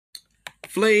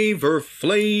Flavor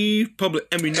Flav, public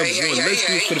enemy number one. Let's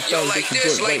do it for the foundation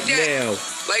joint right now.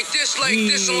 Like this,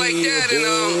 and like that,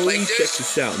 and like this. Check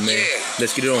this out, man. Yeah.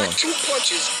 Let's get it on. 2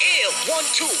 punches, 1,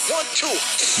 2, 1,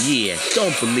 2. Yeah,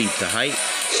 don't believe the hype.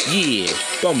 Yeah,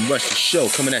 Bum Rush the show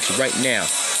coming at you right now.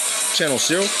 Channel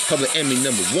 0, public enemy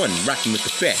number 1, rocking with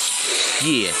the best.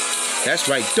 Yeah,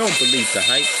 that's right, don't believe the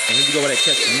hype. And here we go with that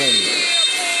testimonial.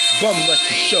 Bum Rush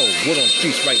the show, word on the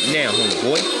streets right now,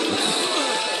 homeboy.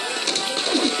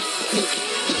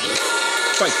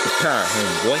 Fight the power,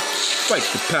 homeboy. Fight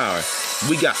the power.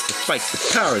 We got to fight the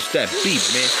powers that be,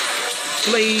 man.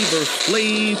 Flavor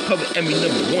Flav, public enemy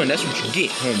number 1. That's what you get,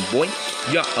 homeboy.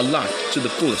 Y'all alive to the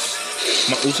fullest.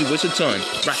 My Uzi was a ton,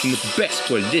 rocking with the best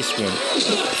for this one.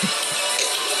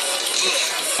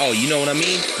 Oh, you know what I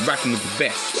mean? Rocking with the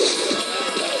best.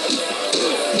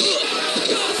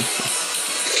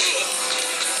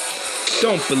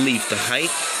 Don't believe the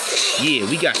hype. Yeah,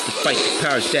 we got to fight the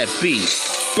powers that be.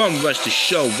 Bum Rush the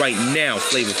show right now,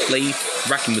 Flavor Flav,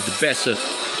 rocking with the best of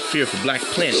Fear for Black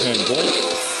Plants,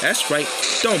 homeboy. That's right,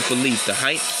 don't believe the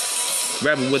hype.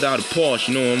 Rapping without a pause,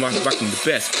 you know I'm rocking the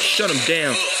best. Shut him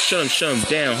down, shut him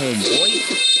down,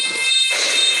 homeboy.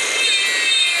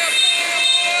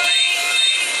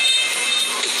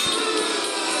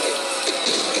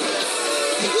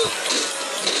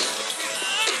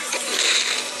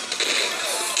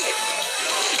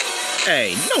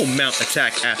 Hey, no mount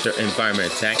attack after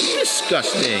environment attack.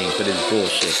 Disgusting for this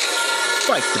bullshit.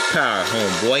 Fight the power,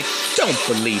 homeboy. Don't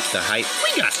believe the hype.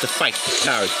 We got to fight the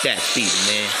powers that be,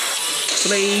 man.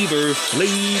 Flavor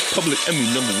Flav, public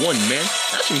enemy number 1, man.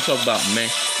 That's what I'm talking about, man.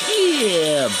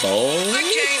 Yeah, boy. I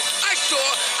came, I saw,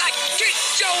 I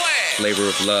kicked your ass. Flavor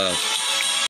of love.